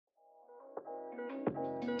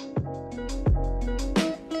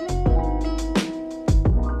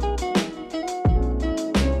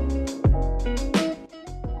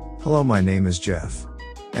Hello, my name is Jeff.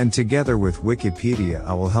 And together with Wikipedia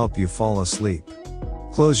I will help you fall asleep.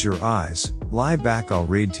 Close your eyes, lie back, I'll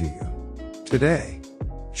read to you. Today,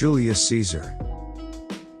 Julius Caesar.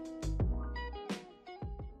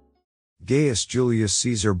 Gaius Julius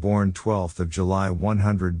Caesar, born 12th of July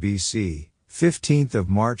 100 BC, 15th of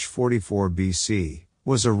March 44 BC,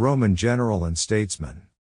 was a Roman general and statesman.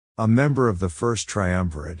 A member of the First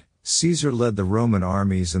Triumvirate, Caesar led the Roman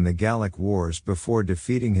armies in the Gallic Wars before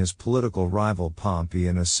defeating his political rival Pompey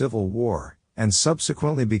in a civil war, and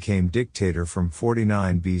subsequently became dictator from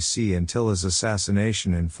 49 BC until his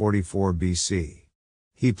assassination in 44 BC.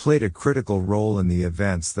 He played a critical role in the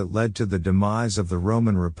events that led to the demise of the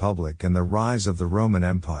Roman Republic and the rise of the Roman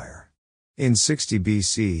Empire. In 60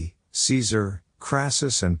 BC, Caesar,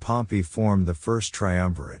 Crassus and Pompey formed the First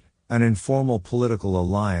Triumvirate, an informal political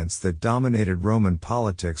alliance that dominated Roman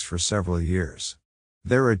politics for several years.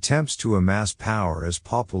 Their attempts to amass power as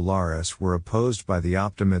populares were opposed by the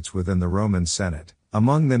optimates within the Roman Senate,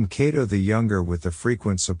 among them Cato the Younger with the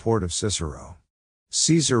frequent support of Cicero.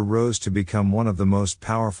 Caesar rose to become one of the most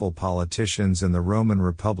powerful politicians in the Roman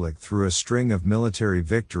Republic through a string of military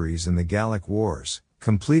victories in the Gallic Wars,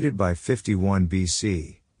 completed by 51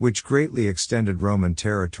 BC, which greatly extended Roman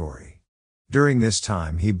territory. During this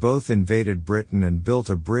time he both invaded Britain and built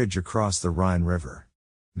a bridge across the Rhine River.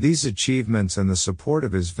 These achievements and the support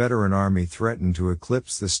of his veteran army threatened to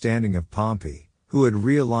eclipse the standing of Pompey, who had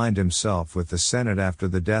realigned himself with the Senate after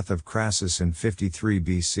the death of Crassus in 53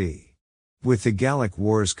 BC. With the Gallic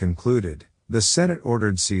Wars concluded, the Senate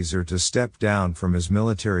ordered Caesar to step down from his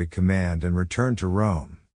military command and return to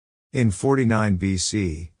Rome. In 49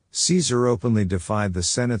 BC, Caesar openly defied the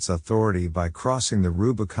Senate's authority by crossing the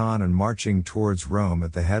Rubicon and marching towards Rome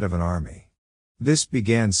at the head of an army. This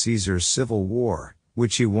began Caesar's civil war,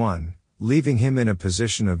 which he won, leaving him in a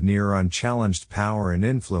position of near unchallenged power and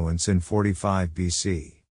influence in 45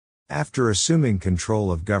 BC. After assuming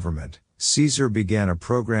control of government, Caesar began a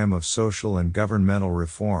program of social and governmental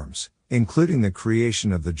reforms, including the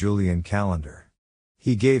creation of the Julian calendar.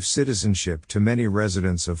 He gave citizenship to many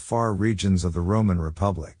residents of far regions of the Roman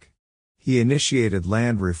Republic. He initiated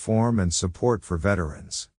land reform and support for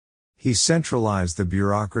veterans. He centralized the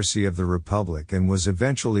bureaucracy of the Republic and was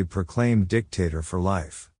eventually proclaimed dictator for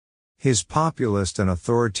life. His populist and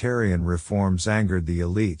authoritarian reforms angered the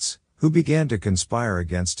elites, who began to conspire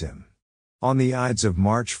against him. On the Ides of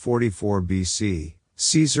March 44 BC,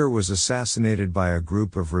 Caesar was assassinated by a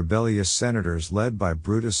group of rebellious senators led by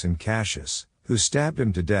Brutus and Cassius, who stabbed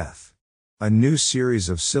him to death. A new series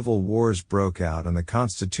of civil wars broke out and the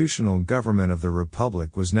constitutional government of the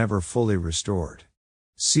Republic was never fully restored.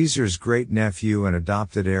 Caesar's great-nephew and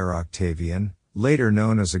adopted heir Octavian, later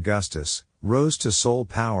known as Augustus, rose to sole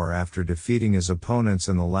power after defeating his opponents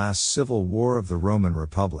in the last civil war of the Roman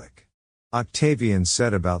Republic. Octavian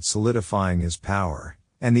set about solidifying his power,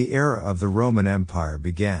 and the era of the Roman Empire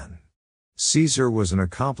began. Caesar was an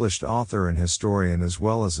accomplished author and historian as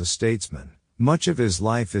well as a statesman. Much of his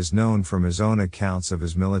life is known from his own accounts of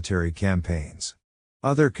his military campaigns.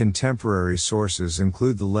 Other contemporary sources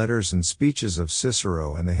include the letters and speeches of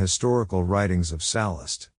Cicero and the historical writings of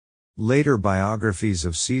Sallust. Later biographies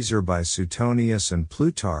of Caesar by Suetonius and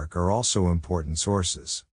Plutarch are also important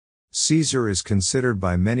sources. Caesar is considered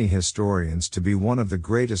by many historians to be one of the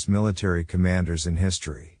greatest military commanders in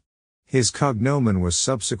history. His cognomen was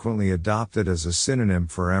subsequently adopted as a synonym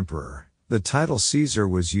for emperor. The title Caesar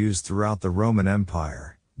was used throughout the Roman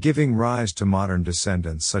Empire, giving rise to modern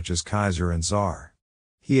descendants such as Kaiser and Tsar.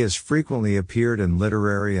 He has frequently appeared in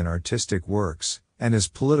literary and artistic works, and his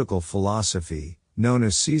political philosophy, known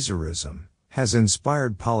as Caesarism, has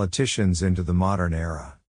inspired politicians into the modern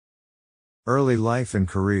era. Early life and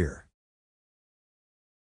career.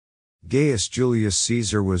 Gaius Julius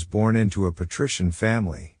Caesar was born into a patrician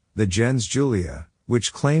family, the gens Julia,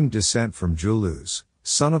 which claimed descent from Julius,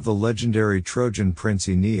 son of the legendary Trojan prince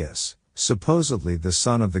Aeneas, supposedly the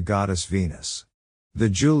son of the goddess Venus. The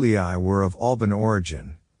Julii were of Alban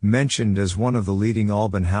origin, mentioned as one of the leading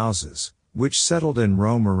Alban houses, which settled in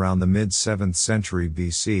Rome around the mid-7th century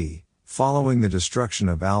BC, following the destruction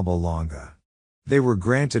of Alba Longa. They were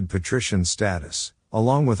granted patrician status,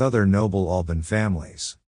 along with other noble Alban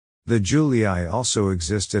families. The Julii also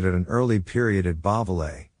existed at an early period at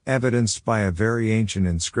Bovile, evidenced by a very ancient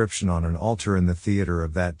inscription on an altar in the theatre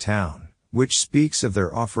of that town, which speaks of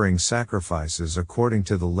their offering sacrifices according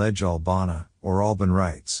to the Leg Albana, or Alban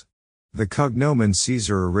rites. The cognomen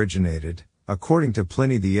Caesar originated, according to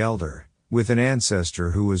Pliny the Elder, with an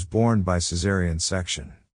ancestor who was born by caesarean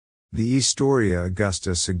section. The Historia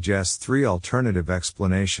Augusta suggests three alternative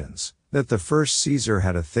explanations: that the first Caesar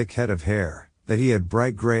had a thick head of hair, that he had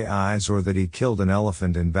bright gray eyes, or that he killed an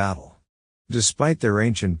elephant in battle. Despite their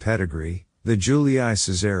ancient pedigree, the Julii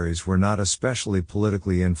Caesares were not especially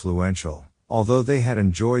politically influential, although they had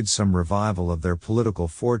enjoyed some revival of their political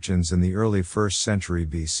fortunes in the early 1st century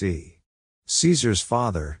BC. Caesar's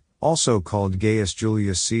father, also called Gaius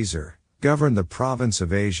Julius Caesar, governed the province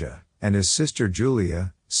of Asia, and his sister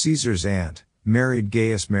Julia, Caesar's aunt, married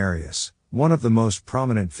Gaius Marius, one of the most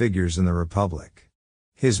prominent figures in the Republic.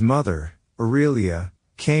 His mother, Aurelia,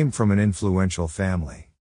 came from an influential family.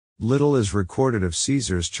 Little is recorded of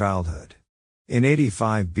Caesar's childhood. In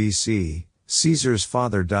 85 BC, Caesar's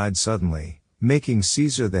father died suddenly, making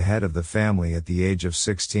Caesar the head of the family at the age of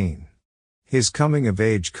 16. His coming of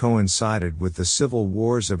age coincided with the civil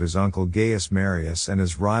wars of his uncle Gaius Marius and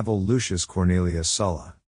his rival Lucius Cornelius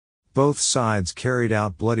Sulla. Both sides carried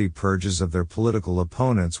out bloody purges of their political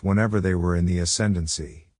opponents whenever they were in the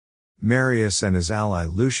ascendancy. Marius and his ally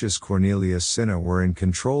Lucius Cornelius Cinna were in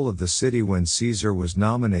control of the city when Caesar was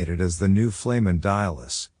nominated as the new Flamen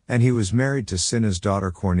Dialis, and he was married to Cinna's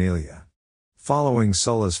daughter Cornelia. Following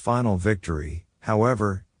Sulla's final victory,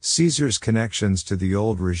 however, Caesar's connections to the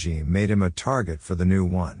old regime made him a target for the new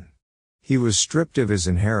one. He was stripped of his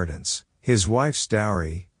inheritance, his wife's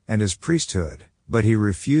dowry, and his priesthood, but he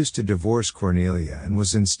refused to divorce Cornelia and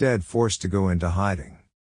was instead forced to go into hiding.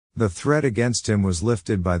 The threat against him was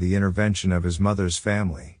lifted by the intervention of his mother's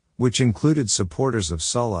family, which included supporters of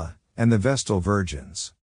Sulla, and the Vestal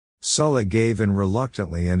Virgins. Sulla gave in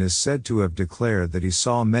reluctantly and is said to have declared that he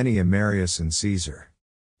saw many a Marius in Caesar.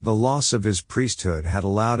 The loss of his priesthood had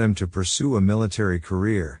allowed him to pursue a military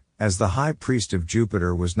career, as the high priest of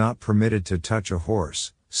Jupiter was not permitted to touch a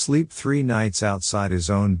horse, sleep 3 nights outside his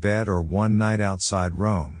own bed or 1 night outside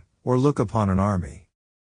Rome, or look upon an army.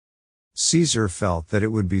 Caesar felt that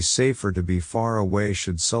it would be safer to be far away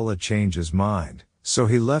should Sulla change his mind, so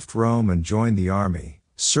he left Rome and joined the army,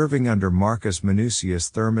 serving under Marcus Minucius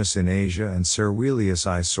Thermus in Asia and Servilius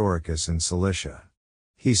Isauricus in Cilicia.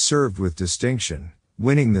 He served with distinction,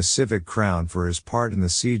 winning the civic crown for his part in the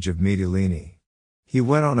siege of Mytilene. He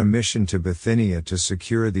went on a mission to Bithynia to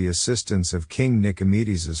secure the assistance of King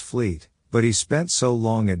Nicomedes' fleet, but he spent so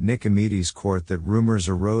long at Nicomedes' court that rumors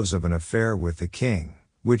arose of an affair with the king,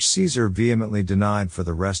 which Caesar vehemently denied for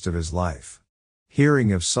the rest of his life.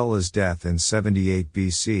 Hearing of Sulla's death in 78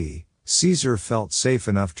 BC, Caesar felt safe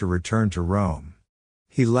enough to return to Rome.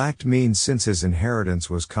 He lacked means since his inheritance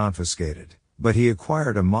was confiscated, but he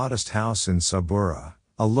acquired a modest house in Subura,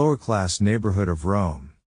 a lower-class neighborhood of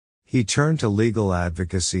Rome. He turned to legal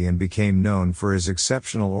advocacy and became known for his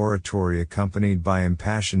exceptional oratory accompanied by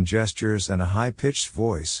impassioned gestures and a high-pitched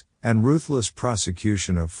voice, and ruthless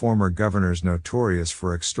prosecution of former governors notorious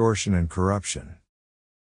for extortion and corruption.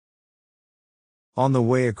 On the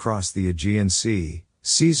way across the Aegean Sea,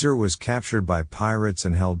 Caesar was captured by pirates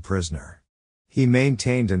and held prisoner. He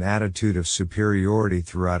maintained an attitude of superiority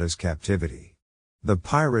throughout his captivity. The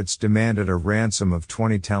pirates demanded a ransom of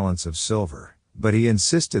 20 talents of silver, but he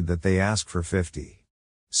insisted that they ask for 50.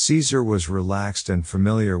 Caesar was relaxed and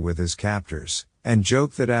familiar with his captors, and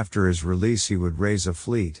joked that after his release he would raise a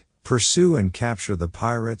fleet, pursue and capture the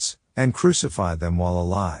pirates, and crucify them while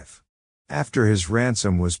alive. After his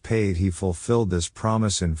ransom was paid, he fulfilled this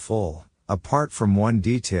promise in full, apart from one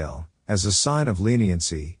detail: as a sign of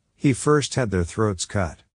leniency, he first had their throats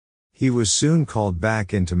cut. He was soon called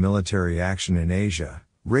back into military action in Asia,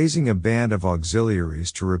 raising a band of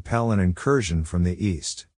auxiliaries to repel an incursion from the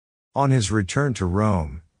east. On his return to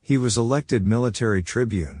Rome, he was elected military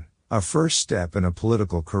tribune, a first step in a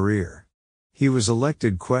political career. He was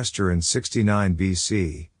elected quaestor in 69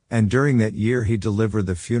 BC, and during that year he delivered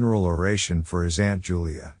the funeral oration for his aunt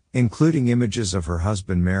Julia, including images of her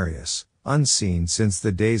husband Marius, unseen since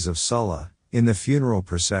the days of Sulla, in the funeral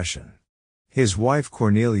procession. His wife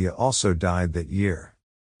Cornelia also died that year.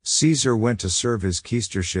 Caesar went to serve his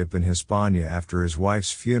quaestorship in Hispania after his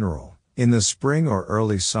wife's funeral, in the spring or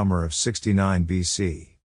early summer of 69 BC.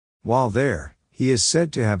 While there, he is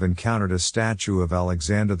said to have encountered a statue of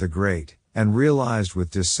Alexander the Great, and realized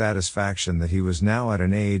with dissatisfaction that he was now at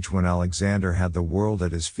an age when Alexander had the world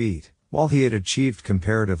at his feet, while he had achieved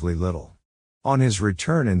comparatively little. On his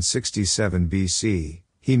return in 67 BC,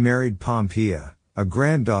 he married Pompeia, a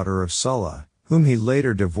granddaughter of Sulla, whom he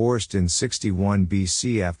later divorced in 61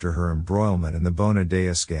 BC after her embroilment in the Bona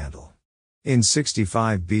Dea scandal. In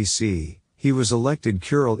 65 BC, he was elected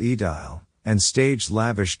curule aedile, and staged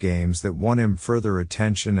lavish games that won him further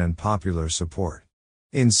attention and popular support.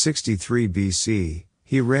 In 63 BC,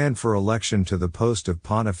 He ran for election to the post of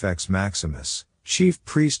Pontifex Maximus, chief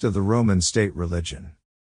priest of the Roman state religion.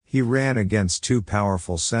 He ran against two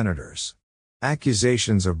powerful senators.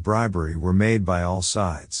 Accusations of bribery were made by all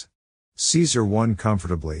sides. Caesar won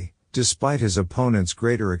comfortably, despite his opponent's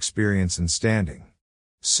greater experience and standing.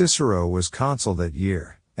 Cicero was consul that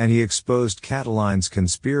year, and he exposed Catiline's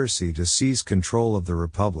conspiracy to seize control of the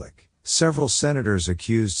Republic. Several senators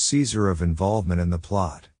accused Caesar of involvement in the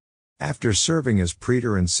plot. After serving as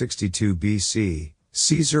praetor in 62 BC,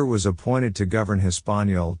 Caesar was appointed to govern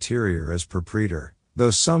Hispania Ulterior as praetor, though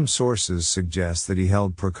some sources suggest that he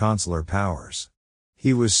held proconsular powers.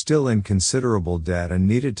 He was still in considerable debt and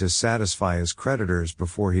needed to satisfy his creditors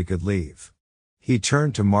before he could leave. He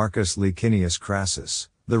turned to Marcus Licinius Crassus,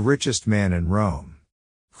 the richest man in Rome.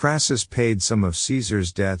 Crassus paid some of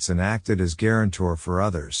Caesar's debts and acted as guarantor for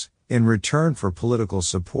others, in return for political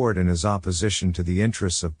support in his opposition to the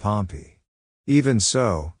interests of Pompey. Even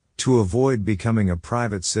so, to avoid becoming a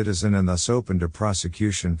private citizen and thus open to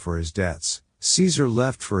prosecution for his debts, Caesar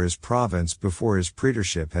left for his province before his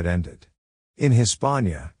praetorship had ended. In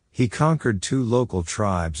Hispania, he conquered two local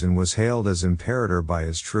tribes and was hailed as imperator by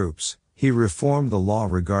his troops. He reformed the law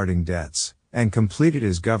regarding debts, and completed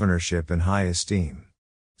his governorship in high esteem.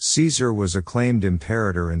 Caesar was acclaimed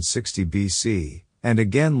imperator in 60 BC, and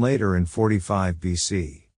again later in 45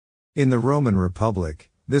 BC. In the Roman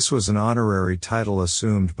Republic, this was an honorary title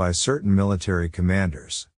assumed by certain military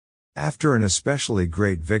commanders. After an especially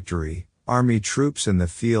great victory, army troops in the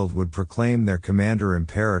field would proclaim their commander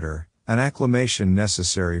imperator, an acclamation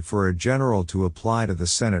necessary for a general to apply to the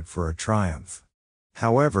Senate for a triumph.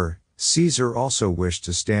 However, Caesar also wished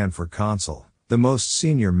to stand for consul, the most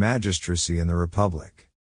senior magistracy in the Republic.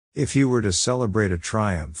 If he were to celebrate a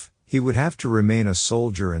triumph, he would have to remain a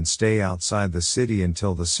soldier and stay outside the city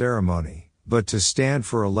until the ceremony, but to stand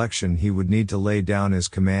for election he would need to lay down his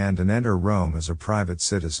command and enter Rome as a private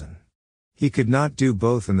citizen. He could not do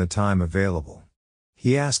both in the time available.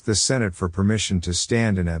 He asked the Senate for permission to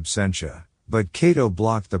stand in absentia, but Cato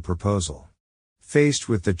blocked the proposal. Faced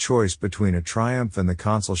with the choice between a triumph and the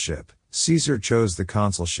consulship, Caesar chose the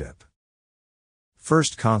consulship.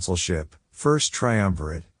 First consulship, first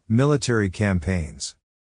triumvirate, military campaigns.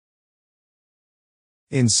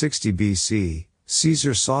 In 60 BC,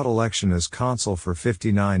 Caesar sought election as consul for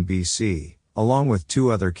 59 BC, along with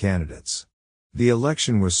two other candidates. The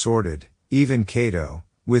election was sorted. Even Cato,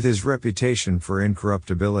 with his reputation for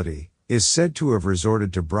incorruptibility, is said to have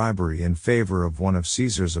resorted to bribery in favor of one of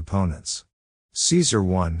Caesar's opponents. Caesar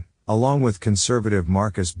won, along with conservative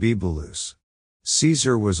Marcus Bibulus.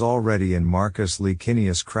 Caesar was already in Marcus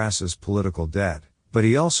Licinius Crassus' political debt, but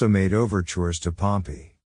he also made overtures to Pompey.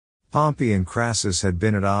 Pompey and Crassus had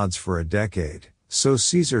been at odds for a decade, so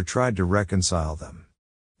Caesar tried to reconcile them.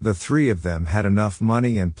 The three of them had enough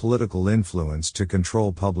money and political influence to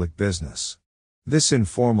control public business. This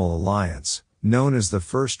informal alliance, known as the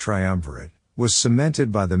First Triumvirate, was cemented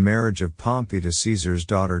by the marriage of Pompey to Caesar's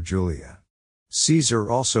daughter Julia. Caesar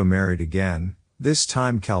also married again, this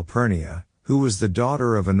time Calpurnia, who was the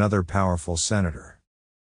daughter of another powerful senator.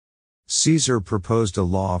 Caesar proposed a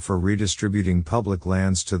law for redistributing public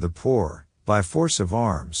lands to the poor, by force of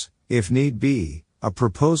arms, if need be, a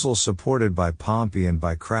proposal supported by Pompey and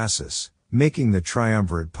by Crassus, making the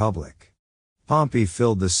triumvirate public. Pompey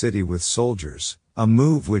filled the city with soldiers, a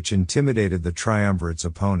move which intimidated the triumvirate's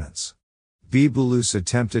opponents. Bibulus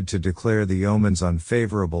attempted to declare the omens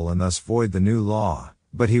unfavorable and thus void the new law,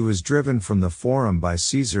 but he was driven from the forum by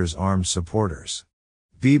Caesar's armed supporters.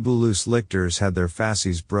 Bibulus' lictors had their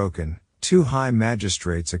fasces broken, two high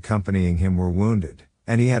magistrates accompanying him were wounded,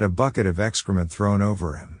 and he had a bucket of excrement thrown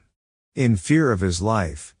over him. In fear of his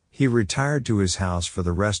life, he retired to his house for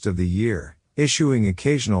the rest of the year, issuing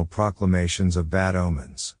occasional proclamations of bad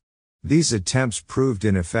omens. These attempts proved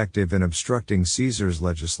ineffective in obstructing Caesar's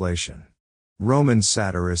legislation. Roman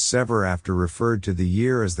satirists ever after referred to the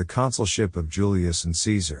year as the consulship of Julius and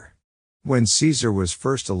Caesar. When Caesar was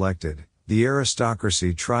first elected, the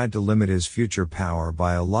aristocracy tried to limit his future power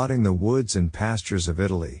by allotting the woods and pastures of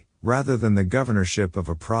Italy, rather than the governorship of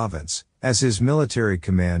a province, as his military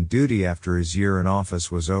command duty after his year in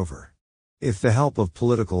office was over. With the help of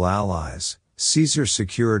political allies, Caesar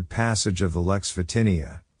secured passage of the Lex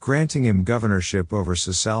Vitinia, granting him governorship over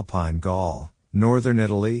Cisalpine Gaul, northern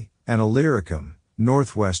Italy, and Illyricum,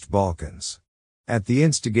 northwest Balkans. At the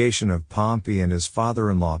instigation of Pompey and his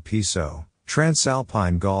father-in-law Piso,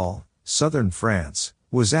 Transalpine Gaul, southern France,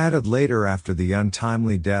 was added later after the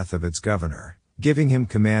untimely death of its governor, giving him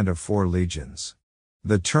command of 4 legions.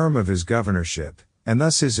 The term of his governorship, and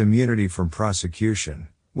thus his immunity from prosecution,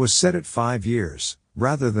 was set at 5 years,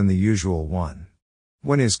 rather than the usual one.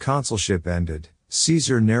 When his consulship ended,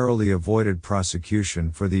 Caesar narrowly avoided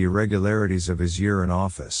prosecution for the irregularities of his year in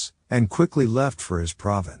office, and quickly left for his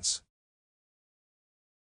province.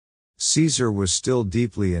 Caesar was still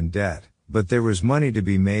deeply in debt, but there was money to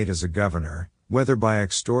be made as a governor, whether by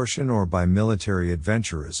extortion or by military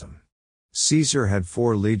adventurism. Caesar had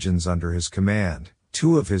 4 legions under his command,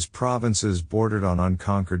 2 of his provinces bordered on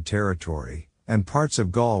unconquered territory, and parts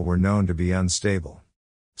of Gaul were known to be unstable.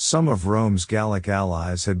 Some of Rome's Gallic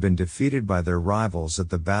allies had been defeated by their rivals at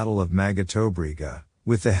the Battle of Magetobriga,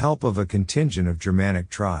 with the help of a contingent of Germanic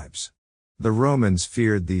tribes. The Romans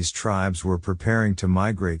feared these tribes were preparing to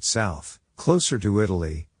migrate south, closer to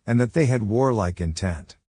Italy, and that they had warlike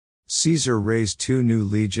intent. Caesar raised 2 new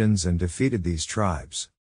legions and defeated these tribes.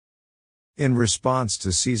 In response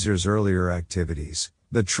to Caesar's earlier activities,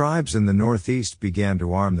 the tribes in the northeast began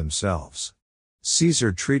to arm themselves.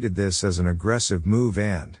 Caesar treated this as an aggressive move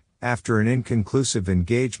and, after an inconclusive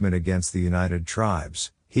engagement against the united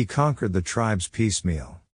tribes, he conquered the tribes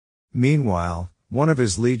piecemeal. Meanwhile, one of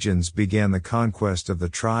his legions began the conquest of the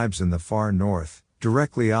tribes in the far north,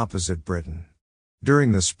 directly opposite Britain.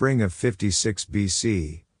 During the spring of 56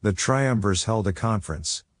 BC, the triumvirs held a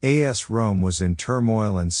conference, as Rome was in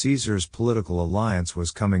turmoil and Caesar's political alliance was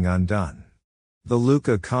coming undone. The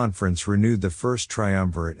Lucca Conference renewed the first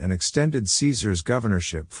triumvirate and extended Caesar's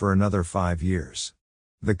governorship for another 5 years.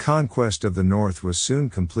 The conquest of the north was soon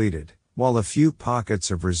completed, while a few pockets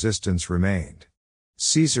of resistance remained.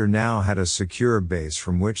 Caesar now had a secure base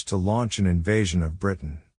from which to launch an invasion of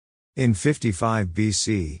Britain. In 55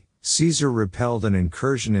 BC, Caesar repelled an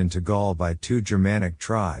incursion into Gaul by 2 Germanic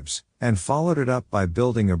tribes, and followed it up by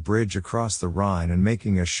building a bridge across the Rhine and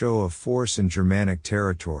making a show of force in Germanic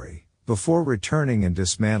territory, before returning and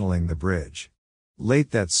dismantling the bridge. Late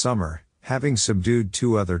that summer, having subdued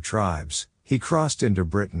 2 other tribes, he crossed into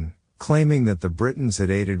Britain, claiming that the Britons had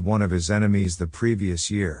aided one of his enemies the previous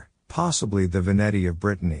year, possibly the Veneti of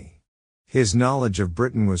Brittany. His knowledge of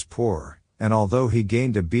Britain was poor, and although he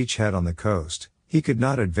gained a beachhead on the coast, he could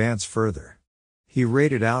not advance further. He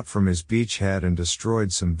raided out from his beachhead and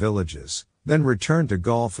destroyed some villages, then returned to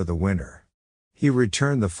Gaul for the winter. He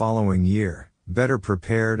returned the following year, better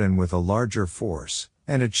prepared and with a larger force,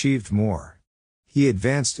 and achieved more. He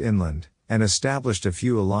advanced inland, and established a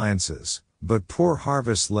few alliances, but poor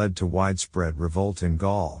harvests led to widespread revolt in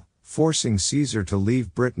Gaul, forcing Caesar to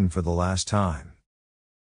leave Britain for the last time.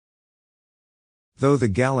 Though the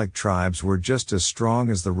Gallic tribes were just as strong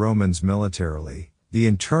as the Romans militarily, the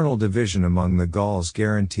internal division among the Gauls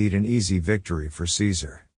guaranteed an easy victory for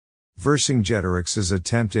Caesar. Vercingetorix's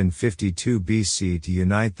attempt in 52 BC to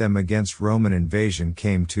unite them against Roman invasion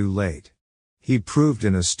came too late. He proved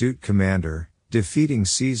an astute commander, defeating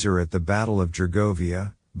Caesar at the Battle of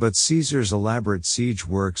Gergovia, but Caesar's elaborate siege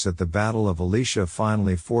works at the Battle of Alesia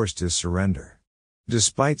finally forced his surrender.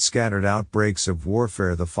 Despite scattered outbreaks of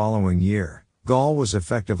warfare the following year, Gaul was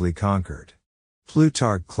effectively conquered.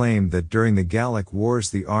 Plutarch claimed that during the Gallic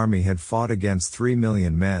Wars the army had fought against 3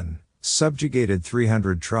 million men, subjugated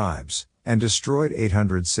 300 tribes, and destroyed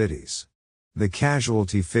 800 cities. The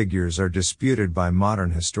casualty figures are disputed by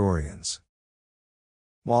modern historians.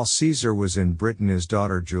 While Caesar was in Britain, his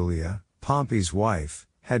daughter Julia, Pompey's wife,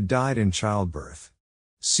 had died in childbirth.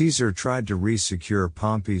 Caesar tried to re-secure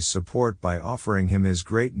Pompey's support by offering him his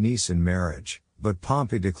great niece in marriage, but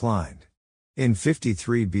Pompey declined. In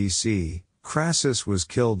 53 BC, Crassus was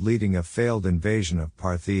killed leading a failed invasion of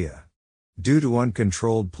Parthia. Due to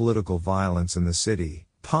uncontrolled political violence in the city,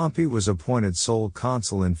 Pompey was appointed sole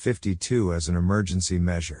consul in 52 as an emergency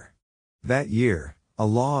measure. That year, a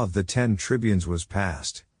law of the 10 tribunes was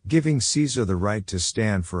passed, giving Caesar the right to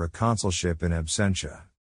stand for a consulship in absentia.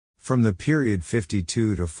 From the period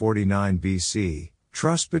 52 to 49 BC,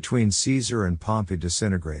 trust between Caesar and Pompey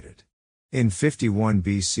disintegrated. In 51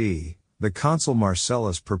 BC, the consul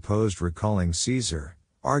Marcellus proposed recalling Caesar,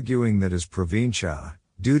 arguing that his provincia,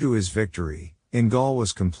 due to his victory, in Gaul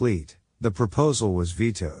was complete. The proposal was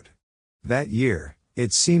vetoed. That year,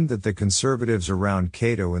 it seemed that the conservatives around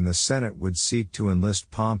Cato in the Senate would seek to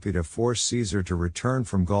enlist Pompey to force Caesar to return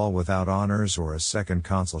from Gaul without honors or a second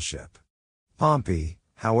consulship. Pompey,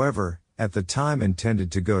 however, at the time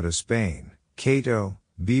intended to go to Spain. Cato,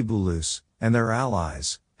 Bibulus, and their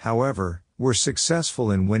allies, however, were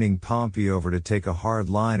successful in winning Pompey over to take a hard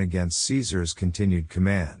line against Caesar's continued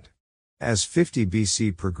command. As 50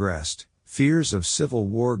 BC progressed, fears of civil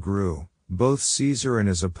war grew. Both Caesar and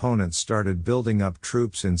his opponents started building up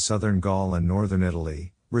troops in southern Gaul and northern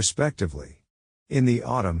Italy, respectively. In the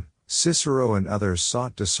autumn, Cicero and others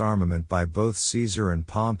sought disarmament by both Caesar and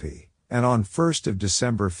Pompey, and on 1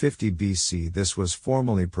 December 50 BC this was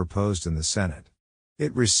formally proposed in the Senate.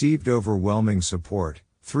 It received overwhelming support,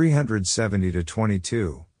 370 to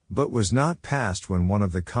 22, but was not passed when one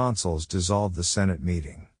of the consuls dissolved the Senate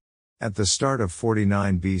meeting. At the start of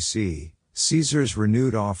 49 BC, Caesar's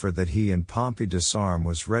renewed offer that he and Pompey disarm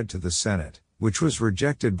was read to the Senate, which was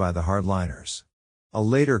rejected by the hardliners. A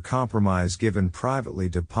later compromise given privately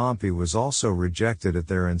to Pompey was also rejected at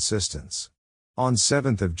their insistence. On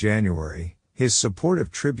 7th of January, his supportive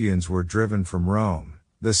tribunes were driven from Rome.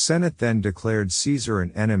 The Senate then declared Caesar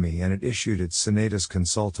an enemy and it issued its Senatus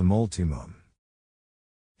Consultum Ultimum.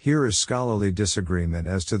 Here is scholarly disagreement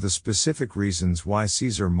as to the specific reasons why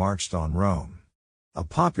Caesar marched on Rome. A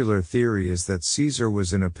popular theory is that Caesar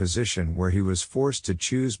was in a position where he was forced to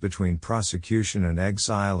choose between prosecution and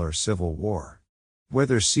exile or civil war.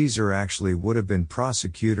 Whether Caesar actually would have been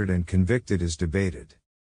prosecuted and convicted is debated.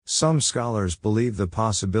 Some scholars believe the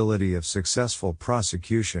possibility of successful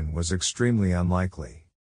prosecution was extremely unlikely.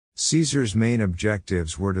 Caesar's main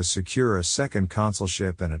objectives were to secure a second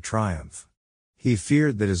consulship and a triumph. He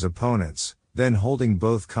feared that his opponents, then holding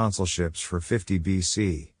both consulships for 50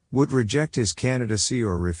 BC, would reject his candidacy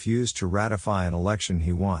or refuse to ratify an election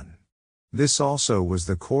he won. This also was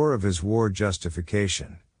the core of his war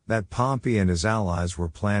justification, that Pompey and his allies were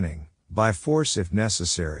planning, by force if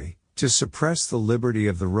necessary, to suppress the liberty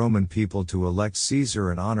of the Roman people to elect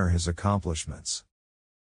Caesar and honor his accomplishments.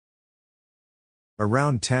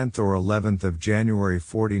 Around 10th or 11th of January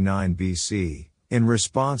 49 BC, in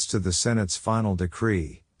response to the Senate's final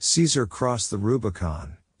decree, Caesar crossed the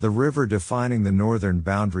Rubicon, the river defining the northern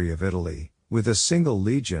boundary of Italy, with a single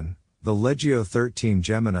legion, the Legio XIII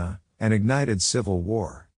Gemina, and ignited civil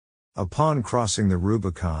war. Upon crossing the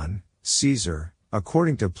Rubicon, Caesar,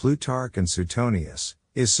 according to Plutarch and Suetonius,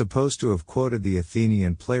 is supposed to have quoted the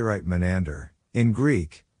Athenian playwright Menander. In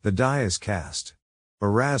Greek, the die is cast.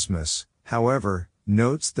 Erasmus, however,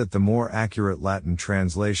 notes that the more accurate Latin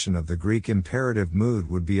translation of the Greek imperative mood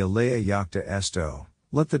would be Alea iacta esto,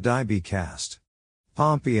 let the die be cast.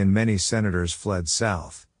 Pompey and many senators fled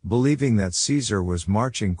south, believing that Caesar was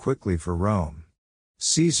marching quickly for Rome.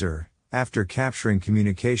 Caesar, after capturing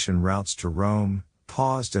communication routes to Rome,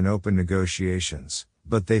 paused and opened negotiations,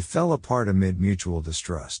 but they fell apart amid mutual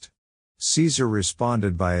distrust. Caesar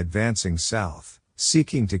responded by advancing south,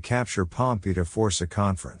 seeking to capture Pompey to force a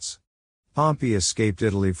conference. Pompey escaped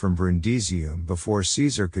Italy from Brundisium before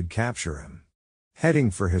Caesar could capture him. Heading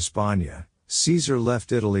for Hispania, Caesar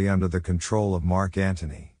left Italy under the control of Mark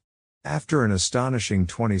Antony. After an astonishing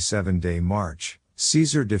 27-day march,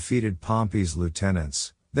 Caesar defeated Pompey's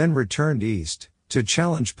lieutenants, then returned east, to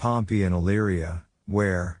challenge Pompey in Illyria,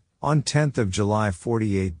 where, on 10th of July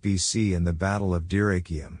 48 BC in the Battle of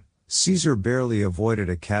Dyrrhachium, Caesar barely avoided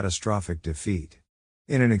a catastrophic defeat.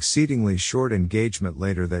 In an exceedingly short engagement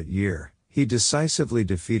later that year, he decisively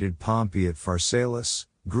defeated Pompey at Pharsalus,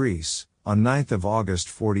 Greece, on 9th of August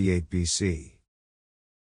 48 BC.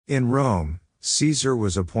 In Rome, Caesar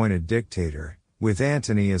was appointed dictator, with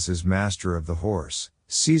Antony as his master of the horse.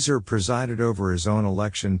 Caesar presided over his own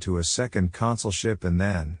election to a second consulship and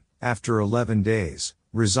then, after 11 days,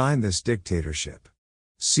 resigned this dictatorship.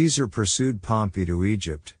 Caesar pursued Pompey to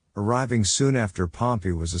Egypt, arriving soon after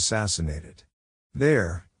Pompey was assassinated.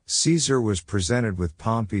 There, Caesar was presented with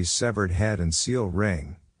Pompey's severed head and seal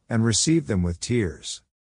ring, and received them with tears.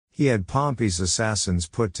 He had Pompey's assassins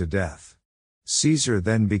put to death. Caesar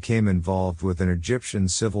then became involved with an Egyptian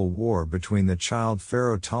civil war between the child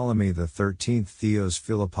pharaoh Ptolemy XIII Theos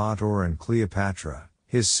Philopator and Cleopatra,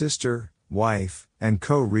 his sister, wife, and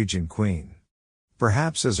co-regent queen.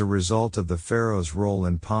 Perhaps as a result of the pharaoh's role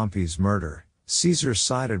in Pompey's murder, Caesar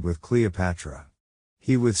sided with Cleopatra.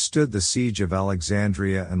 He withstood the siege of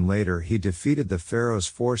Alexandria and later he defeated the pharaoh's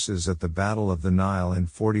forces at the Battle of the Nile in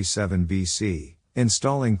 47 BC,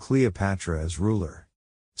 installing Cleopatra as ruler.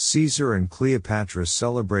 Caesar and Cleopatra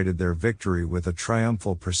celebrated their victory with a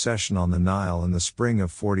triumphal procession on the Nile in the spring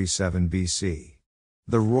of 47 BC.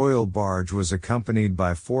 The royal barge was accompanied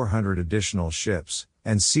by 400 additional ships,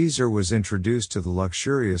 and Caesar was introduced to the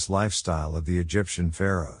luxurious lifestyle of the Egyptian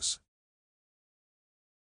pharaohs.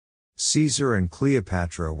 Caesar and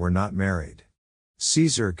Cleopatra were not married.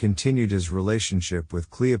 Caesar continued his relationship with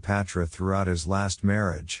Cleopatra throughout his last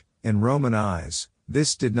marriage. In Roman eyes,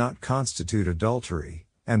 this did not constitute adultery,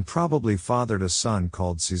 and probably fathered a son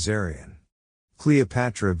called Caesarion.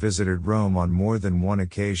 Cleopatra visited Rome on more than one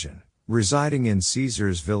occasion, residing in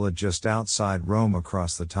Caesar's villa just outside Rome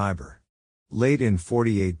across the Tiber. Late in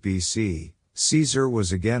 48 BC, Caesar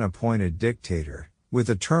was again appointed dictator, with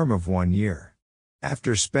a term of 1 year.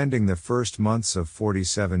 After spending the first months of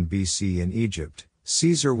 47 BC in Egypt,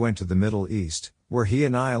 Caesar went to the Middle East, where he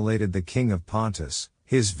annihilated the king of Pontus,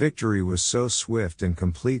 His victory was so swift and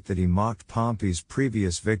complete that he mocked Pompey's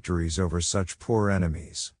previous victories over such poor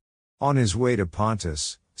enemies. On his way to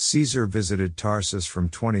Pontus, Caesar visited Tarsus from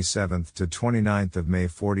 27th to 29th of May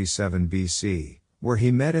 47 BC, where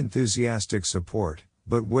he met enthusiastic support,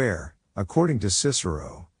 but where, according to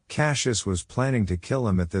Cicero, Cassius was planning to kill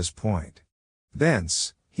him at this point.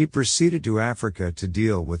 Thence, he proceeded to Africa to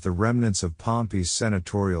deal with the remnants of Pompey's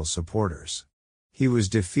senatorial supporters. He was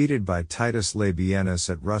defeated by Titus Labienus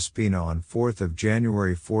at Ruspina on 4th of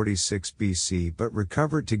January 46 BC but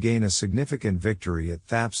recovered to gain a significant victory at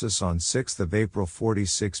Thapsus on 6th of April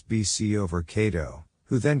 46 BC over Cato,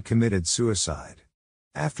 who then committed suicide.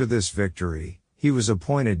 After this victory, he was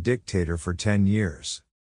appointed dictator for 10 years.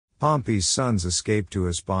 Pompey's sons escaped to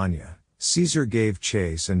Hispania. Caesar gave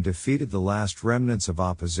chase and defeated the last remnants of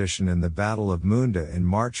opposition in the Battle of Munda in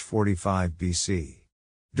March 45 BC.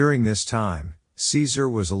 During this time, Caesar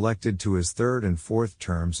was elected to his third and fourth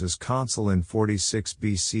terms as consul in 46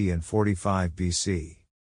 BC and 45 BC.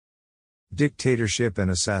 Dictatorship and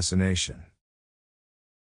assassination.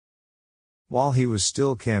 While he was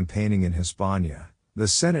still campaigning in Hispania, the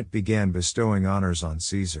Senate began bestowing honors on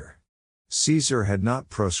Caesar. Caesar had not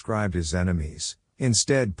proscribed his enemies,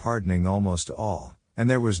 instead pardoning almost all, and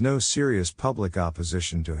there was no serious public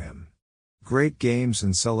opposition to him. Great games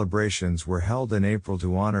and celebrations were held in April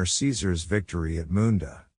to honor Caesar's victory at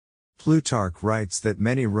Munda. Plutarch writes that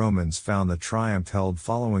many Romans found the triumph held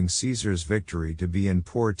following Caesar's victory to be in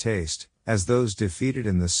poor taste, as those defeated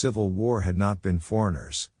in the civil war had not been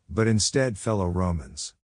foreigners, but instead fellow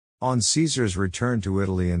Romans. On Caesar's return to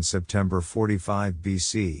Italy in September 45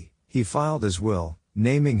 BC, he filed his will,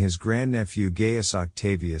 naming his grandnephew Gaius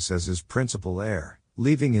Octavius as his principal heir,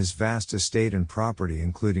 leaving his vast estate and property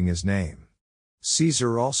including his name.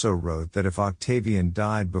 Caesar also wrote that if Octavian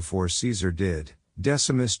died before Caesar did,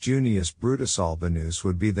 Decimus Junius Brutus Albinus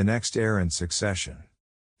would be the next heir in succession.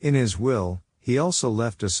 In his will, he also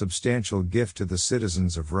left a substantial gift to the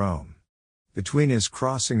citizens of Rome. Between his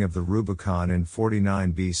crossing of the Rubicon in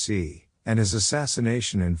 49 BC, and his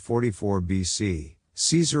assassination in 44 BC,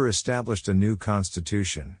 Caesar established a new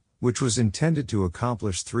constitution, which was intended to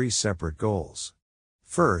accomplish three separate goals.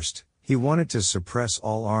 First, he wanted to suppress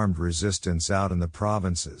all armed resistance out in the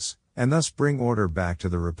provinces, and thus bring order back to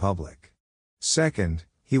the Republic. Second,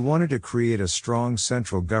 he wanted to create a strong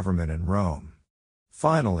central government in Rome.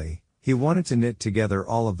 Finally, he wanted to knit together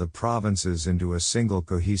all of the provinces into a single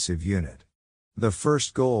cohesive unit. The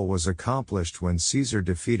first goal was accomplished when Caesar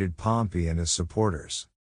defeated Pompey and his supporters.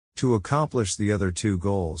 To accomplish the other two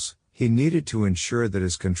goals, he needed to ensure that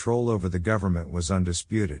his control over the government was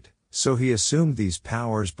undisputed. So he assumed these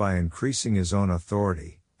powers by increasing his own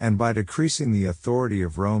authority, and by decreasing the authority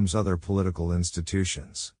of Rome's other political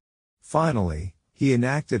institutions. Finally, he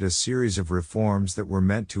enacted a series of reforms that were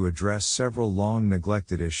meant to address several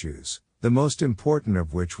long-neglected issues, the most important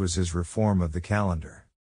of which was his reform of the calendar.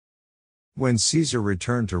 When Caesar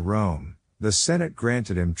returned to Rome, the Senate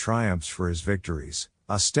granted him triumphs for his victories,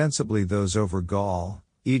 ostensibly those over Gaul,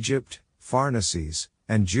 Egypt, Pharnaces,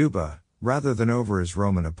 and Juba, rather than over his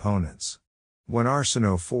Roman opponents. When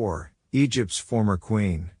Arsinoe IV, Egypt's former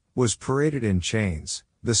queen, was paraded in chains,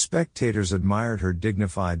 the spectators admired her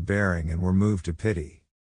dignified bearing and were moved to pity.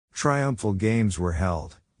 Triumphal games were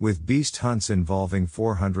held, with beast hunts involving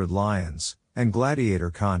 400 lions, and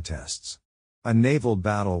gladiator contests. A naval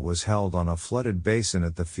battle was held on a flooded basin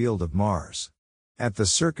at the Field of Mars. At the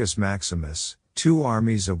Circus Maximus, two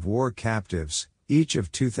armies of war captives, each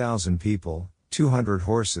of 2,000 people, 200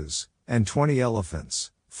 horses, and 20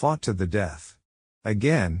 elephants, fought to the death.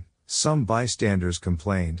 Again, some bystanders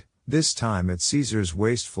complained, this time at Caesar's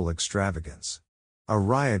wasteful extravagance. A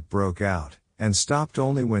riot broke out, and stopped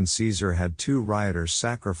only when Caesar had 2 rioters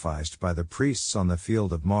sacrificed by the priests on the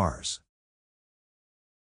Field of Mars.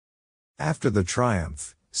 After the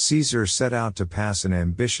triumph, Caesar set out to pass an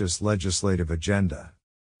ambitious legislative agenda.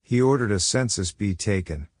 He ordered a census be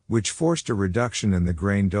taken, which forced a reduction in the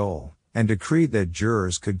grain dole, and decreed that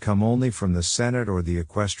jurors could come only from the Senate or the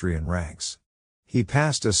equestrian ranks. He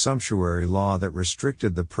passed a sumptuary law that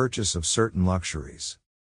restricted the purchase of certain luxuries.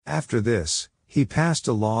 After this, he passed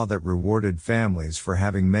a law that rewarded families for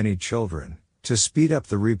having many children, to speed up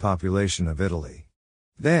the repopulation of Italy.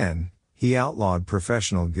 Then, he outlawed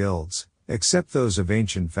professional guilds, except those of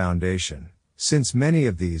ancient foundation, since many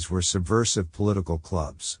of these were subversive political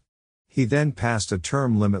clubs. He then passed a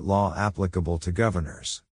term limit law applicable to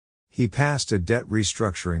governors. He passed a debt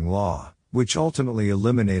restructuring law, which ultimately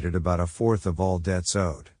eliminated about a fourth of all debts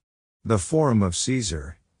owed. The Forum of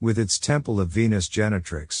Caesar, with its Temple of Venus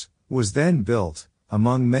Genetrix, was then built,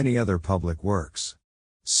 among many other public works.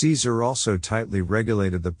 Caesar also tightly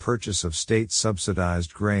regulated the purchase of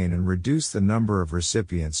state-subsidized grain and reduced the number of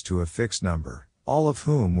recipients to a fixed number, all of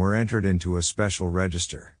whom were entered into a special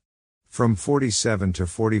register. From 47 to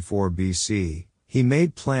 44 BC, he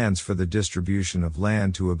made plans for the distribution of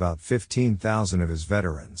land to about 15,000 of his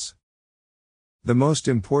veterans. The most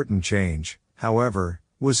important change, however,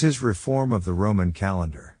 was his reform of the Roman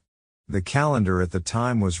calendar. The calendar at the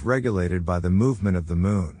time was regulated by the movement of the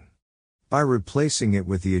moon. By replacing it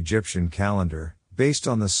with the Egyptian calendar, based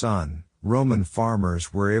on the sun, Roman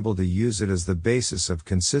farmers were able to use it as the basis of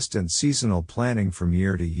consistent seasonal planning from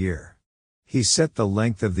year to year. He set the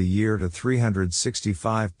length of the year to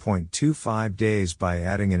 365.25 days by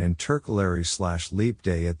adding an intercalary/leap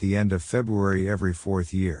day at the end of February every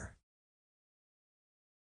fourth year.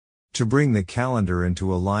 To bring the calendar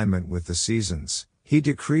into alignment with the seasons, he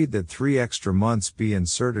decreed that 3 extra months be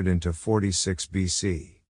inserted into 46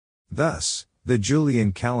 BC. Thus, the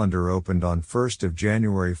Julian calendar opened on 1st of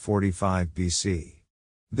January 45 BC.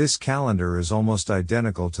 This calendar is almost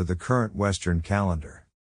identical to the current Western calendar.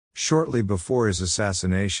 Shortly before his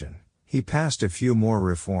assassination, he passed a few more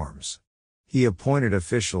reforms. He appointed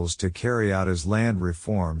officials to carry out his land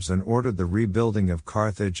reforms and ordered the rebuilding of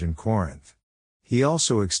Carthage and Corinth. He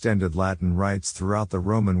also extended Latin rights throughout the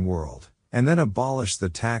Roman world, and then abolished the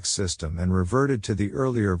tax system and reverted to the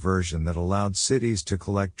earlier version that allowed cities to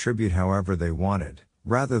collect tribute however they wanted,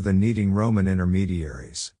 rather than needing Roman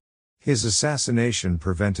intermediaries. His assassination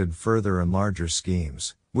prevented further and larger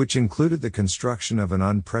schemes, which included the construction of an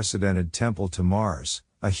unprecedented temple to Mars,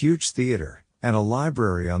 a huge theater, and a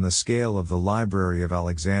library on the scale of the Library of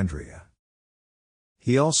Alexandria.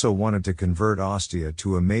 He also wanted to convert Ostia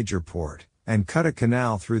to a major port, and cut a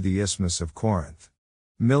canal through the Isthmus of Corinth.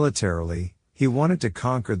 Militarily, he wanted to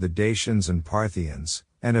conquer the Dacians and Parthians,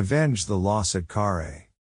 and avenge the loss at Carrhae.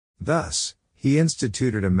 Thus, he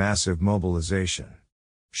instituted a massive mobilization.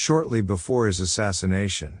 Shortly before his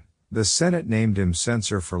assassination, the Senate named him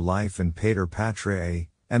censor for life and Pater Patriae,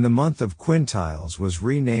 and the month of Quintiles was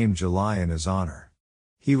renamed July in his honor.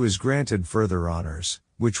 He was granted further honors,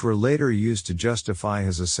 which were later used to justify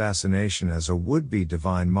his assassination as a would-be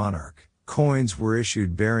divine monarch. Coins were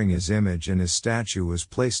issued bearing his image and his statue was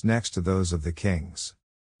placed next to those of the kings.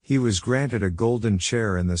 He was granted a golden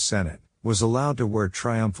chair in the Senate, was allowed to wear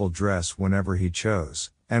triumphal dress whenever he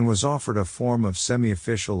chose, and was offered a form of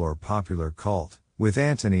semi-official or popular cult, with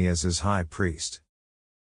Antony as his high priest.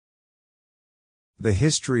 The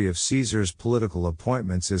history of Caesar's political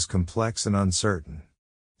appointments is complex and uncertain.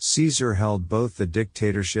 Caesar held both the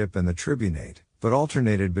dictatorship and the tribunate, but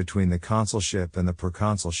alternated between the consulship and the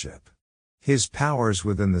proconsulship. His powers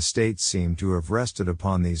within the state seem to have rested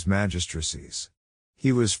upon these magistracies.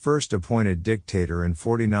 He was first appointed dictator in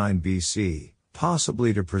 49 BC,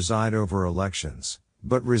 possibly to preside over elections,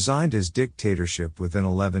 but resigned his dictatorship within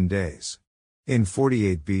 11 days. In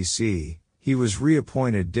 48 BC, he was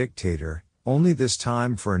reappointed dictator, only this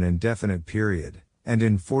time for an indefinite period, and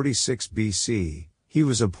in 46 BC, he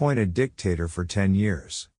was appointed dictator for 10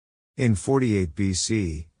 years. In 48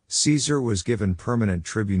 BC, Caesar was given permanent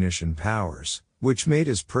tribunician powers, which made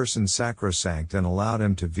his person sacrosanct and allowed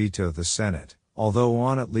him to veto the Senate, although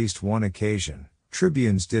on at least one occasion,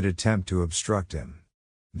 tribunes did attempt to obstruct him.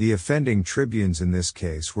 The offending tribunes in this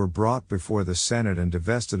case were brought before the Senate and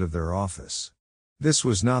divested of their office. This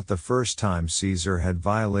was not the first time Caesar had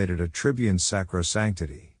violated a tribune's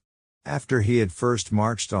sacrosanctity. After he had first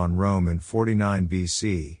marched on Rome in 49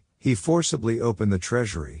 BC, he forcibly opened the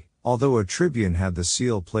treasury, although a tribune had the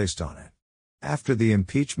seal placed on it. After the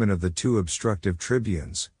impeachment of the two obstructive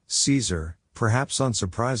tribunes, Caesar, perhaps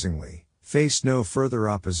unsurprisingly, faced no further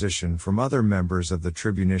opposition from other members of the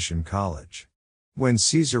tribunician college. When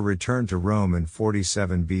Caesar returned to Rome in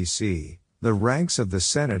 47 BC, the ranks of the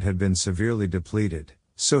Senate had been severely depleted,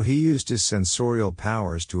 so he used his censorial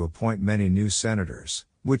powers to appoint many new senators,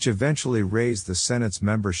 which eventually raised the Senate's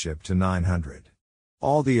membership to 900.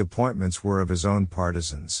 All the appointments were of his own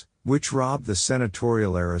partisans, which robbed the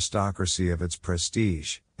senatorial aristocracy of its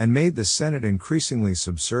prestige, and made the Senate increasingly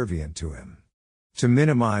subservient to him. To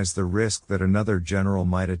minimize the risk that another general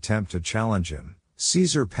might attempt to challenge him,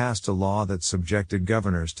 Caesar passed a law that subjected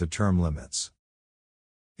governors to term limits.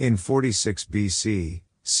 In 46 BC,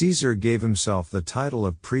 Caesar gave himself the title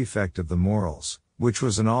of Prefect of the Morals, which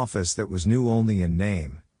was an office that was new only in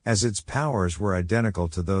name, as its powers were identical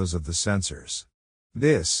to those of the censors.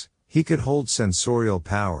 He could hold censorial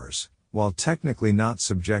powers, while technically not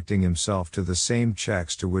subjecting himself to the same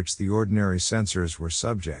checks to which the ordinary censors were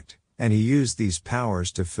subject, and he used these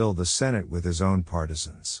powers to fill the Senate with his own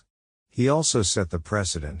partisans. He also set the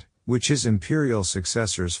precedent, which his imperial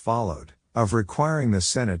successors followed, of requiring the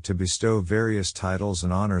Senate to bestow various titles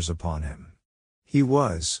and honors upon him. He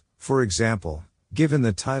was, for example, given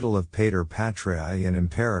the title of Pater Patriae and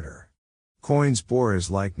Imperator. Coins bore his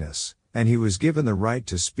likeness, and he was given the right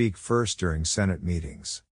to speak first during Senate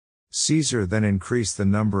meetings. Caesar then increased the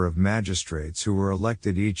number of magistrates who were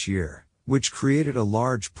elected each year, which created a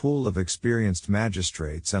large pool of experienced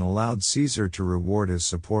magistrates and allowed Caesar to reward his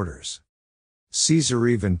supporters. Caesar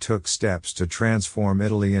even took steps to transform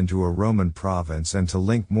Italy into a Roman province and to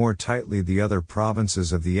link more tightly the other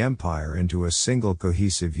provinces of the empire into a single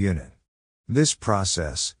cohesive unit. This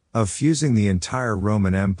process, of fusing the entire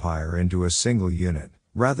Roman Empire into a single unit,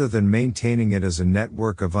 rather than maintaining it as a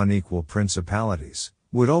network of unequal principalities,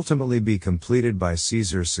 would ultimately be completed by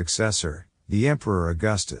Caesar's successor, the Emperor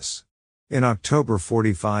Augustus. In October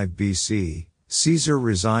 45 BC, Caesar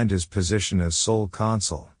resigned his position as sole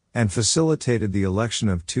consul, and facilitated the election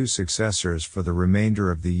of 2 successors for the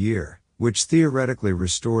remainder of the year, which theoretically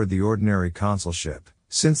restored the ordinary consulship,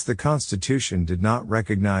 since the constitution did not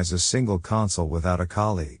recognize a single consul without a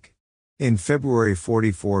colleague. In February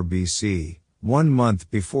 44 BC, 1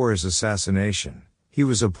 month before his assassination, he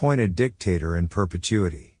was appointed dictator in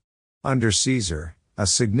perpetuity. Under Caesar, a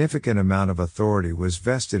significant amount of authority was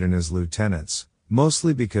vested in his lieutenants,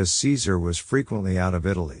 mostly because Caesar was frequently out of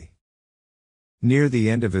Italy. Near the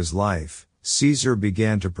end of his life, Caesar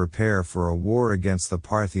began to prepare for a war against the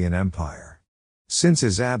Parthian Empire. Since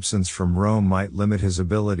his absence from Rome might limit his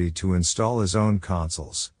ability to install his own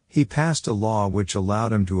consuls, he passed a law which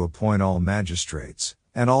allowed him to appoint all magistrates,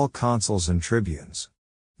 and all consuls and tribunes.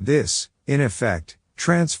 This, in effect,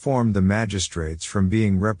 transformed the magistrates from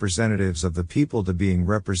being representatives of the people to being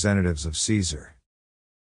representatives of Caesar.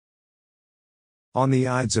 On the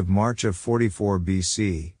Ides of March of 44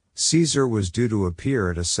 BC, Caesar was due to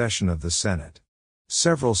appear at a session of the Senate.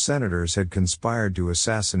 Several senators had conspired to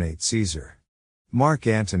assassinate Caesar. Mark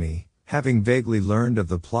Antony, having vaguely learned of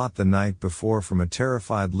the plot the night before from a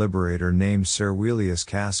terrified liberator named Servilius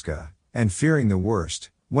Casca, and fearing the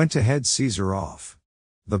worst, went to head Caesar off.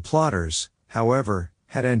 The plotters, however,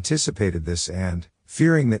 had anticipated this and,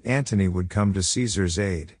 fearing that Antony would come to Caesar's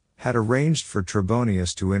aid, had arranged for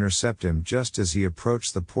Trebonius to intercept him just as he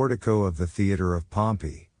approached the portico of the theater of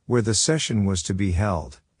Pompey, where the session was to be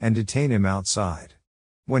held, and detain him outside.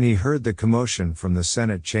 When he heard the commotion from the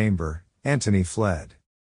Senate chamber, Antony fled.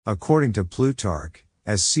 According to Plutarch,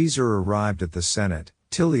 as Caesar arrived at the Senate,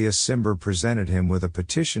 Tullius Cimber presented him with a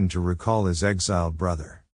petition to recall his exiled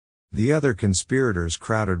brother. The other conspirators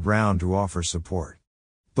crowded round to offer support.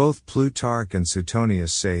 Both Plutarch and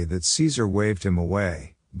Suetonius say that Caesar waved him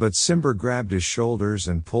away, but Cimber grabbed his shoulders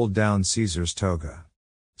and pulled down Caesar's toga.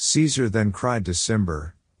 Caesar then cried to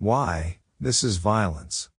Cimber, "Why, this is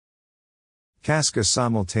violence." Casca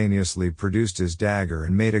simultaneously produced his dagger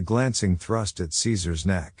and made a glancing thrust at Caesar's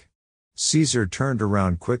neck. Caesar turned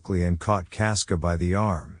around quickly and caught Casca by the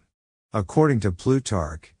arm. According to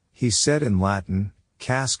Plutarch, he said in Latin,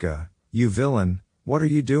 "Casca, you villain, what are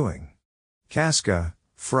you doing?" Casca,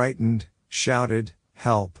 frightened, shouted,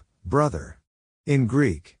 "Help, brother!" in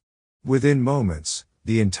Greek. Within moments,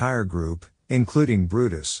 the entire group, including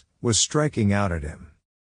Brutus, was striking out at him.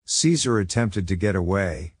 Caesar attempted to get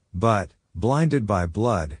away, but, blinded by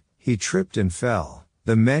blood, he tripped and fell.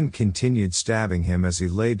 The men continued stabbing him as he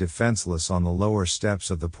lay defenseless on the lower steps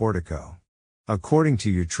of the portico. According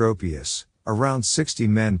to Eutropius, around 60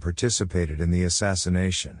 men participated in the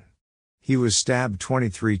assassination. He was stabbed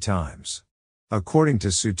 23 times. According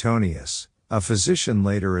to Suetonius, a physician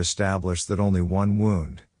later established that only one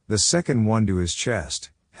wound, the second one to his chest,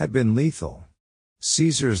 had been lethal.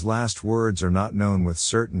 Caesar's last words are not known with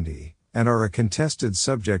certainty, and are a contested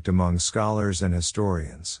subject among scholars and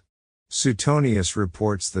historians. Suetonius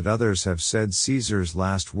reports that others have said Caesar's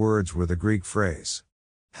last words were the Greek phrase.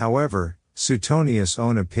 However, Suetonius'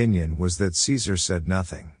 own opinion was that Caesar said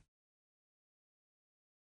nothing.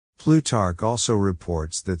 Plutarch also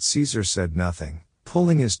reports that Caesar said nothing,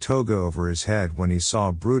 pulling his toga over his head when he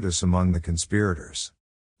saw Brutus among the conspirators.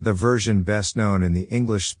 The version best known in the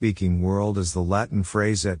English-speaking world is the Latin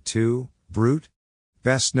phrase et tu, Brute,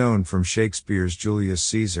 best known from Shakespeare's Julius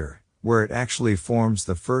Caesar, where it actually forms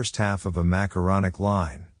the first half of a macaronic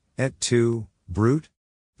line, et tu, Brute,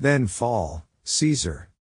 then fall, Caesar.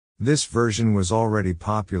 This version was already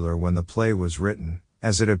popular when the play was written,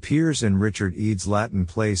 as it appears in Richard Eade's Latin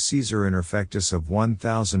play Caesar Interfectus of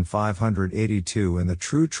 1582 and the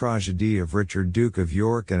True Tragedy of Richard Duke of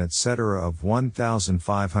York and etc. of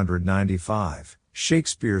 1595,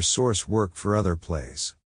 Shakespeare's source work for other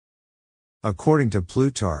plays. According to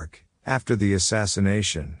Plutarch, after the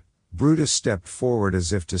assassination, Brutus stepped forward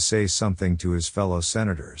as if to say something to his fellow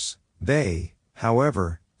senators, They,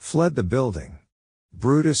 however, fled the building.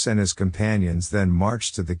 Brutus and his companions then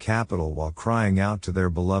marched to the Capitol while crying out to their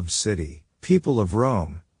beloved city, "People of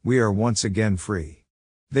Rome, we are once again free."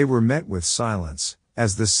 They were met with silence,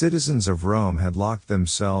 as the citizens of Rome had locked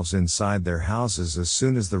themselves inside their houses as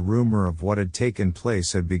soon as the rumor of what had taken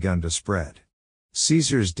place had begun to spread.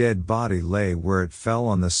 Caesar's dead body lay where it fell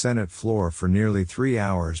on the Senate floor for nearly 3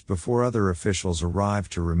 hours before other officials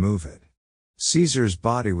arrived to remove it. Caesar's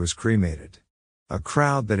body was cremated. A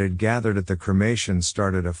crowd that had gathered at the cremation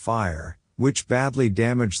started a fire, which badly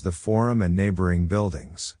damaged the forum and neighboring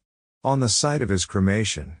buildings. On the site of his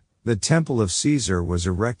cremation, the Temple of Caesar was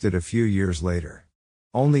erected a few years later.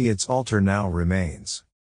 Only its altar now remains.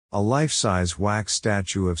 A life-size wax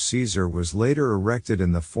statue of Caesar was later erected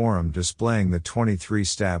in the forum displaying the 23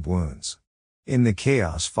 stab wounds. In the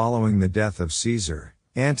chaos following the death of Caesar,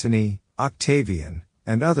 Antony, Octavian,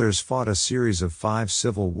 and others fought a series of 5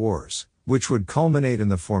 civil wars, which would culminate in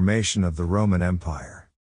the formation of the Roman Empire.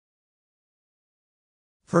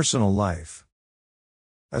 Personal life.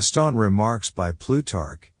 Aston remarks by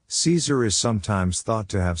Plutarch, Caesar is sometimes thought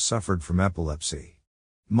to have suffered from epilepsy.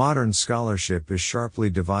 Modern scholarship is sharply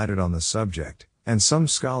divided on the subject, and some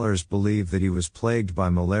scholars believe that he was plagued by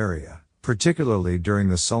malaria, particularly during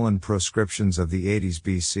the sullen proscriptions of the 80s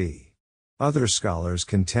BC. Other scholars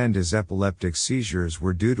contend his epileptic seizures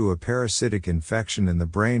were due to a parasitic infection in the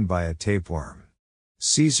brain by a tapeworm.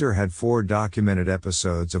 Caesar had 4 documented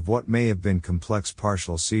episodes of what may have been complex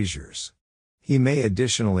partial seizures. He may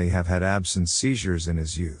additionally have had absence seizures in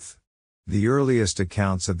his youth. The earliest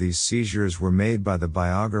accounts of these seizures were made by the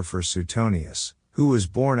biographer Suetonius, who was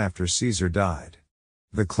born after Caesar died.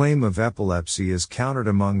 The claim of epilepsy is countered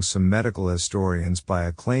among some medical historians by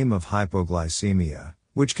a claim of hypoglycemia,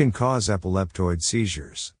 which can cause epileptoid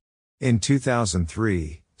seizures. In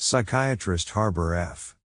 2003, psychiatrist Harbor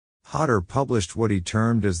F. Hodder published what he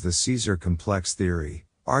termed as the Caesar complex theory,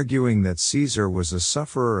 arguing that Caesar was a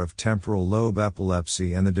sufferer of temporal lobe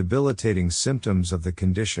epilepsy and the debilitating symptoms of the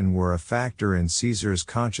condition were a factor in Caesar's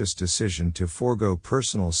conscious decision to forego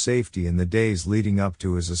personal safety in the days leading up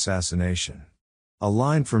to his assassination. A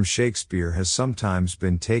line from Shakespeare has sometimes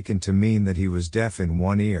been taken to mean that he was deaf in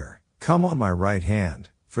one ear. "Come on my right hand,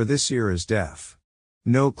 for this ear is deaf."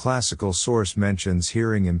 No classical source mentions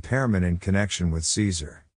hearing impairment in connection with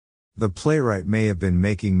Caesar. The playwright may have been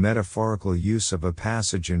making metaphorical use of a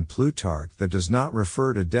passage in Plutarch that does not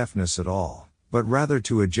refer to deafness at all, but rather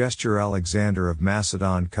to a gesture Alexander of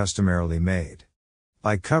Macedon customarily made.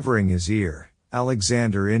 By covering his ear,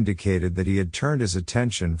 Alexander indicated that he had turned his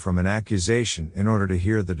attention from an accusation in order to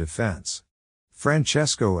hear the defense.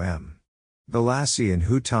 Francesco M. Galassi and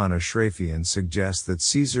Houtan Ashrafian suggest that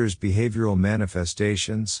Caesar's behavioral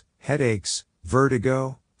manifestations, headaches,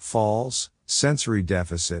 vertigo, falls, sensory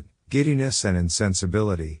deficit, giddiness and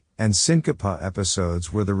insensibility, and syncopa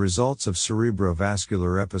episodes were the results of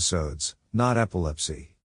cerebrovascular episodes, not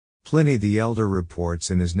epilepsy. Pliny the Elder reports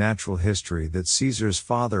in his Natural History that Caesar's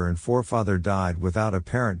father and forefather died without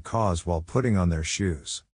apparent cause while putting on their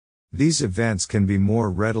shoes. These events can be more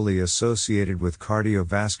readily associated with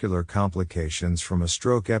cardiovascular complications from a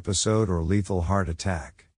stroke episode or lethal heart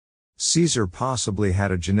attack. Caesar possibly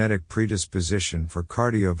had a genetic predisposition for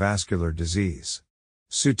cardiovascular disease.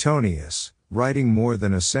 Suetonius, writing more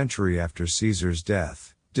than a century after Caesar's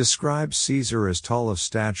death, describes Caesar as tall of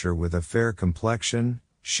stature with a fair complexion,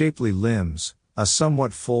 shapely limbs, a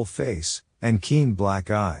somewhat full face, and keen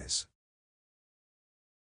black eyes.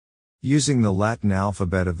 Using the Latin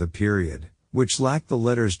alphabet of the period, which lacked the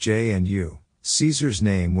letters J and U, Caesar's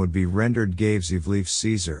name would be rendered Gaves Ivleef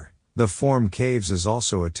Caesar. The form Caves is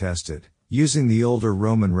also attested, using the older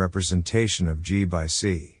Roman representation of G by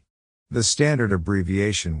C. The standard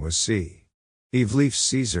abbreviation was C. Ivleef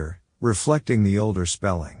Caesar, reflecting the older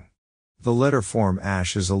spelling. The letter form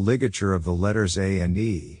Ash is a ligature of the letters A and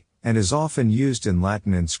E, and is often used in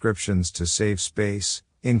Latin inscriptions to save space.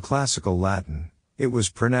 In classical Latin, it was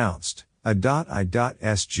pronounced a.i.sgul.i.sk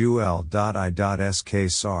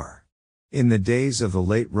sar. In the days of the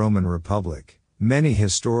late Roman Republic, many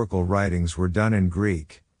historical writings were done in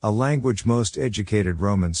Greek, a language most educated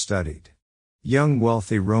Romans studied. Young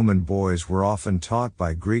wealthy Roman boys were often taught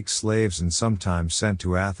by Greek slaves and sometimes sent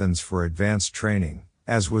to Athens for advanced training,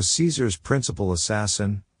 as was Caesar's principal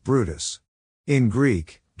assassin, Brutus. In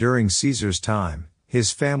Greek, during Caesar's time,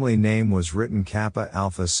 his family name was written Kappa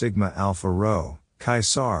Alpha Sigma Alpha Rho,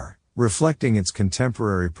 Caesar, reflecting its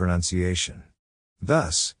contemporary pronunciation.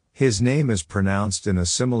 Thus, his name is pronounced in a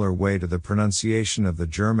similar way to the pronunciation of the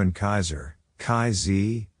German Kaiser,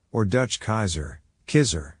 Kai-Z, or Dutch Kaiser,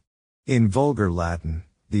 Kizzer. In Vulgar Latin,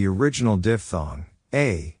 the original diphthong,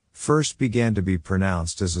 a, first began to be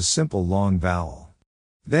pronounced as a simple long vowel.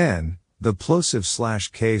 Then, the plosive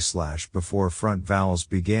 /k/ before front vowels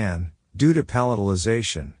began, due to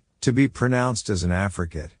palatalization, to be pronounced as an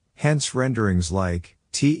affricate, hence renderings like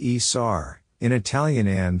te-sar in Italian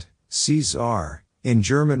and Caesar in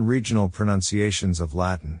German regional pronunciations of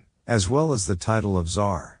Latin, as well as the title of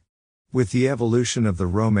Tsar. With the evolution of the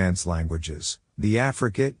Romance languages, the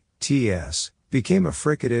affricate, ts, became a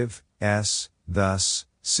fricative, s, thus,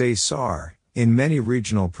 Caesar, in many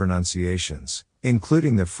regional pronunciations,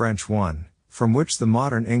 including the French one, from which the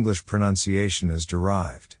modern English pronunciation is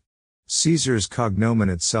derived. Caesar's cognomen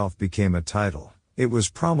itself became a title. It was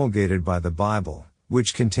promulgated by the Bible,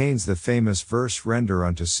 which contains the famous verse, "Render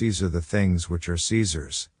unto Caesar the things which are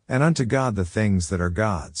Caesar's, and unto God the things that are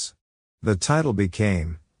God's." The title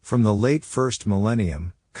became, from the late first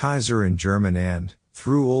millennium, Kaiser in German and,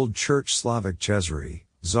 through Old Church Slavic Cesare,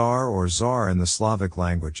 Tsar or Tsar in the Slavic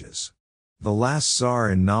languages. The last Tsar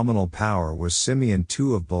in nominal power was Simeon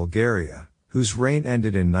II of Bulgaria, whose reign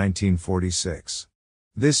ended in 1946.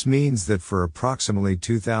 This means that for approximately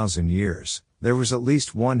 2,000 years, there was at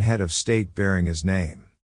least one head of state bearing his name.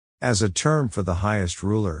 As a term for the highest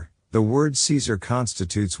ruler, the word Caesar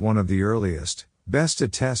constitutes one of the earliest, best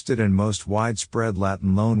attested and most widespread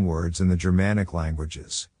Latin loanwords in the Germanic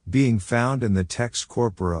languages, being found in the text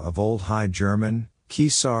corpora of Old High German,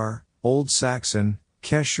 Kesar, Old Saxon,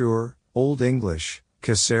 Keshur, Old English,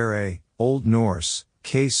 Kesare, Old Norse,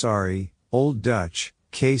 Kesari, Old Dutch,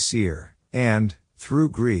 Kesir, and, through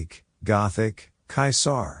Greek, Gothic,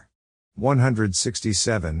 Kaisar.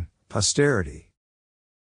 167, Posterity.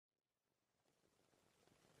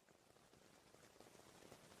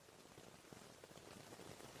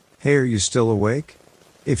 Hey, are you still awake?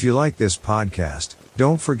 If you like this podcast,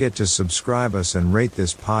 don't forget to subscribe us and rate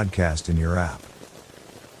this podcast in your app.